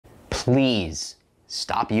Please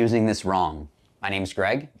stop using this wrong. My name's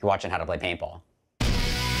Greg, you're watching How to Play Paintball.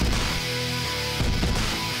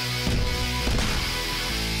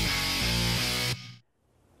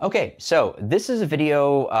 Okay, so this is a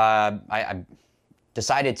video I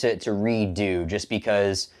decided to redo just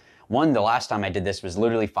because, one, the last time I did this was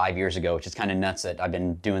literally 5 years ago, which is kind of nuts that I've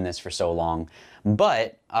been doing this for so long.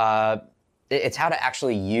 But it's how to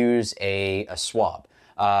actually use a swab.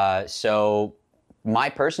 So my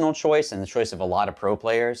personal choice and the choice of a lot of pro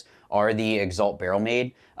players are the Exalt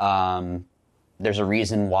barrelmaid. There's a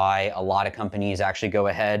reason why a lot of companies actually go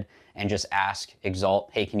ahead and just ask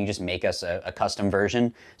Exalt, hey, can you just make us a custom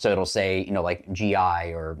version? So it'll say, you know, like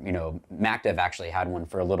GI or, you know, MacDev actually had one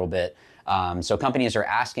for a little bit. So companies are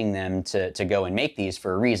asking them to go and make these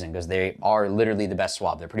for a reason, because they are literally the best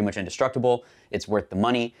swab. They're pretty much indestructible. It's worth the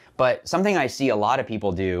money. But something I see a lot of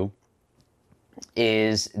people do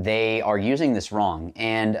is they are using this wrong.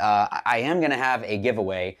 And I am going to have a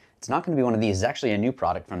giveaway. It's not going to be one of these. It's actually a new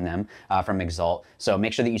product from them, from Exalt. So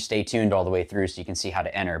make sure that you stay tuned all the way through so you can see how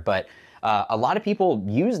to enter. But a lot of people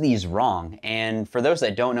use these wrong. And for those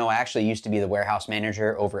that don't know, I actually used to be the warehouse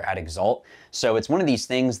manager over at Exalt. So it's one of these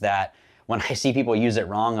things that when I see people use it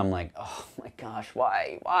wrong, I'm like, oh my gosh,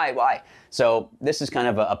 why? So this is kind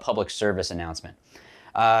of a public service announcement.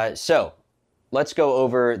 So let's go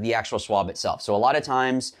over the actual swab itself. So a lot of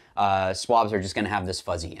times, swabs are just going to have this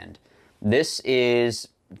fuzzy end. This is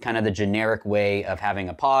kind of the generic way of having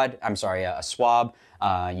a swab.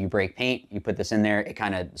 You break paint, you put this in there, it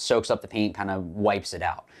kind of soaks up the paint, kind of wipes it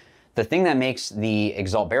out. The thing that makes the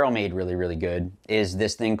Exalt barrelmaid really, really good is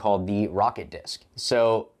this thing called the rocket disc.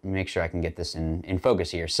 So make sure I can get this in focus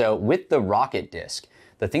here. So with the rocket disc,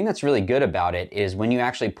 the thing that's really good about it is when you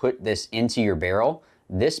actually put this into your barrel,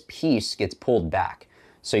 this piece gets pulled back.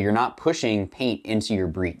 So you're not pushing paint into your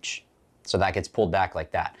breech. So that gets pulled back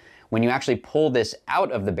like that. When you actually pull this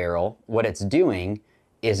out of the barrel, what it's doing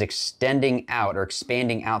is extending out or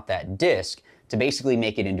expanding out that disc to basically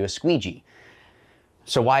make it into a squeegee.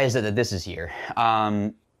 So why is it that this is here?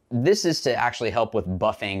 This is to actually help with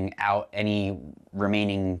buffing out any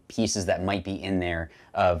remaining pieces that might be in there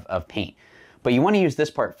of paint. But you want to use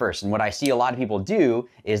this part first. And what I see a lot of people do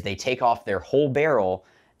is they take off their whole barrel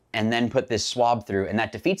and then put this swab through, and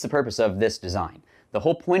that defeats the purpose of this design. The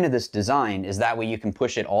whole point of this design is that way you can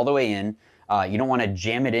push it all the way in. You don't want to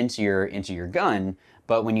jam it into your gun,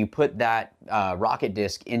 but when you put that rocket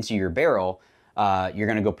disc into your barrel, you're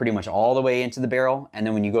going to go pretty much all the way into the barrel, and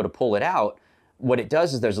then when you go to pull it out, what it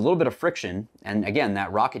does is there's a little bit of friction, and again,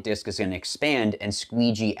 that rocket disc is going to expand and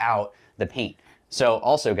squeegee out the paint. So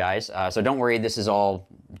also, guys, so don't worry, this is all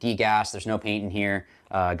degassed, there's no paint in here,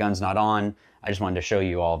 gun's not on. I just wanted to show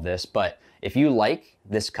you all of this, but if you like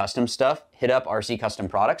this custom stuff, hit up RC Custom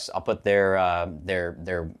Products. I'll put their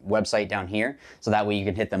website down here, so that way you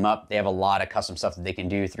can hit them up. They have a lot of custom stuff that they can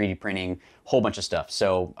do, 3D printing, whole bunch of stuff.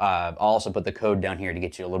 So I'll also put the code down here to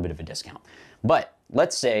get you a little bit of a discount. But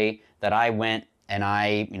let's say that I went and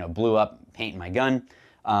I blew up paint in my gun,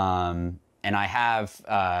 and I have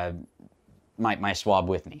my swab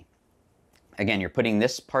with me. Again, you're putting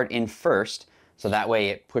this part in first, so that way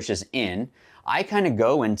it pushes in. I kind of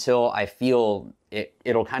go until I feel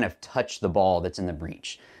it'll kind of touch the ball that's in the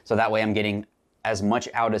breech. So that way I'm getting as much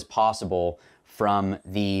out as possible from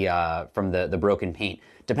the broken paint.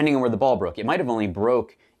 Depending on where the ball broke, it might have only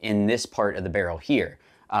broke in this part of the barrel here.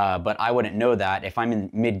 But I wouldn't know that. If I'm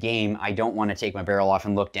in mid-game, I don't want to take my barrel off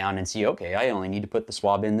and look down and see, okay, I only need to put the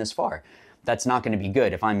swab in this far. That's not going to be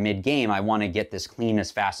good. If I'm mid-game, I want to get this clean as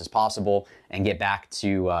fast as possible and get back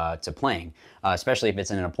to playing, especially if it's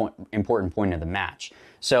in an important point of the match.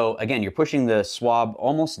 So again, you're pushing the swab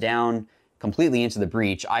almost down completely into the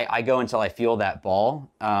breech. I go until I feel that ball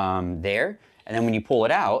there, and then when you pull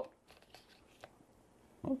it out,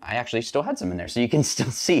 oh, I actually still had some in there, so you can still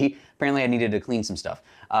see. Apparently I needed to clean some stuff,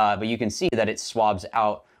 but you can see that it swabs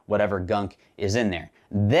out whatever gunk is in there.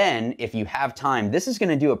 Then, if you have time, this is going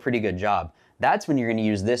to do a pretty good job. That's when you're going to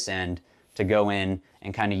use this end to go in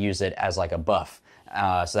and kind of use it as like a buff.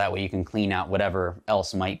 So that way you can clean out whatever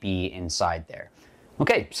else might be inside there.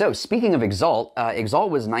 Okay, so speaking of Exalt,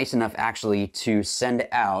 Exalt was nice enough actually to send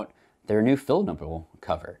out their new fill nipple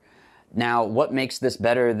cover. Now, what makes this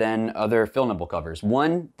better than other fill nipple covers?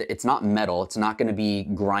 One, it's not metal. It's not going to be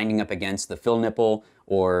grinding up against the fill nipple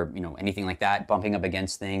or anything like that, bumping up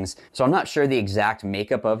against things. So I'm not sure the exact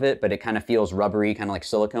makeup of it, but it kind of feels rubbery, kind of like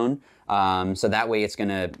silicone. So that way it's going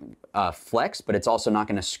to flex, but it's also not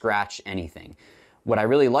going to scratch anything. What I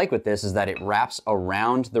really like with this is that it wraps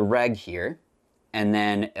around the reg here, and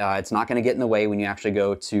then it's not going to get in the way when you actually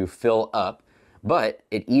go to fill up, but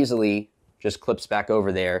it easily just clips back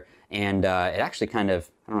over there, and it actually kind of,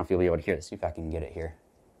 I don't know if you'll be able to hear this, see if I can get it here.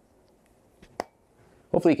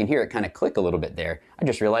 Hopefully you can hear it kind of click a little bit there. I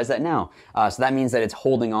just realized that now. So that means that it's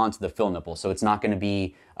holding on to the fill nipple, so it's not going to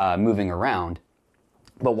be moving around.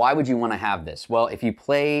 But why would you want to have this? Well, if you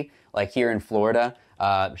play like here in Florida,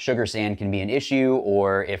 sugar sand can be an issue,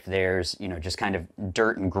 or if there's, you know, just kind of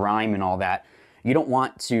dirt and grime and all that, you don't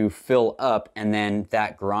want to fill up and then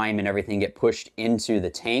that grime and everything get pushed into the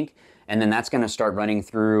tank, and then that's going to start running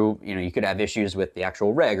through, you know, you could have issues with the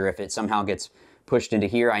actual reg, or if it somehow gets pushed into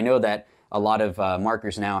here. I know that a lot of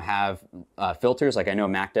markers now have filters, like I know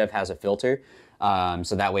MacDev has a filter,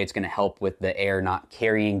 so that way it's going to help with the air not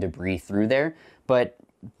carrying debris through there. But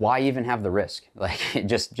why even have the risk? Like,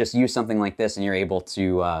 just use something like this and you're able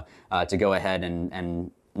to go ahead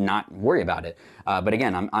and not worry about it. But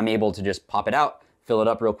again, I'm able to just pop it out, fill it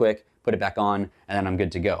up real quick, put it back on, and then I'm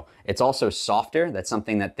good to go. It's also softer. That's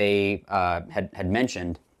something that they had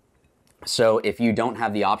mentioned. So if you don't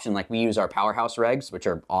have the option, like we use our Powerhouse regs, which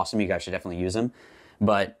are awesome, you guys should definitely use them.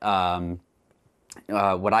 But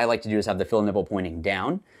what I like to do is have the fill nipple pointing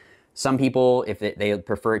down. Some people, if they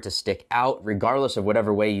prefer it to stick out, regardless of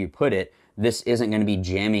whatever way you put it, this isn't going to be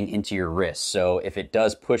jamming into your wrist. So if it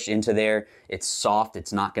does push into there, it's soft.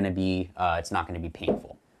 It's not going to be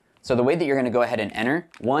painful. So the way that you're going to go ahead and enter,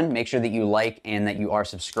 one, make sure that you like and that you are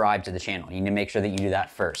subscribed to the channel. You need to make sure that you do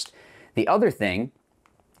that first. The other thing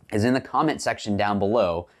is in the comment section down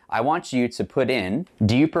below, I want you to put in,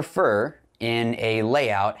 do you prefer in a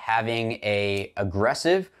layout having a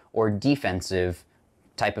aggressive or defensive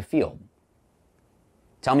type of field?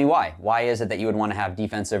 Tell me why. Why is it that you would want to have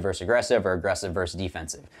defensive versus aggressive or aggressive versus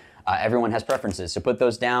defensive? Everyone has preferences, so put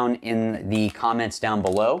those down in the comments down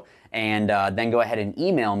below, and then go ahead and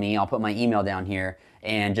email me. I'll put my email down here,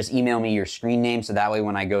 and just email me your screen name, so that way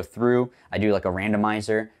when I go through, I do like a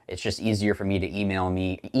randomizer. It's just easier for me to email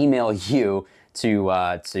you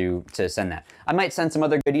to send that. I might send some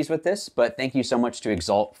other goodies with this, but thank you so much to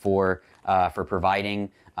Exalt for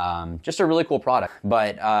providing just a really cool product.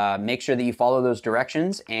 But make sure that you follow those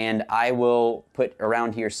directions, and I will put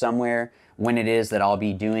around here somewhere when it is that I'll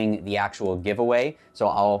be doing the actual giveaway. So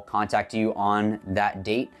I'll contact you on that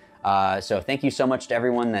date. So thank you so much to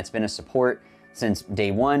everyone that's been a support since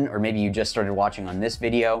day one, or maybe you just started watching on this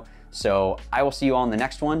video. So I will see you all in the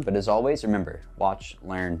next one, but as always, remember, watch,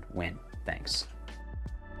 learn, win. Thanks.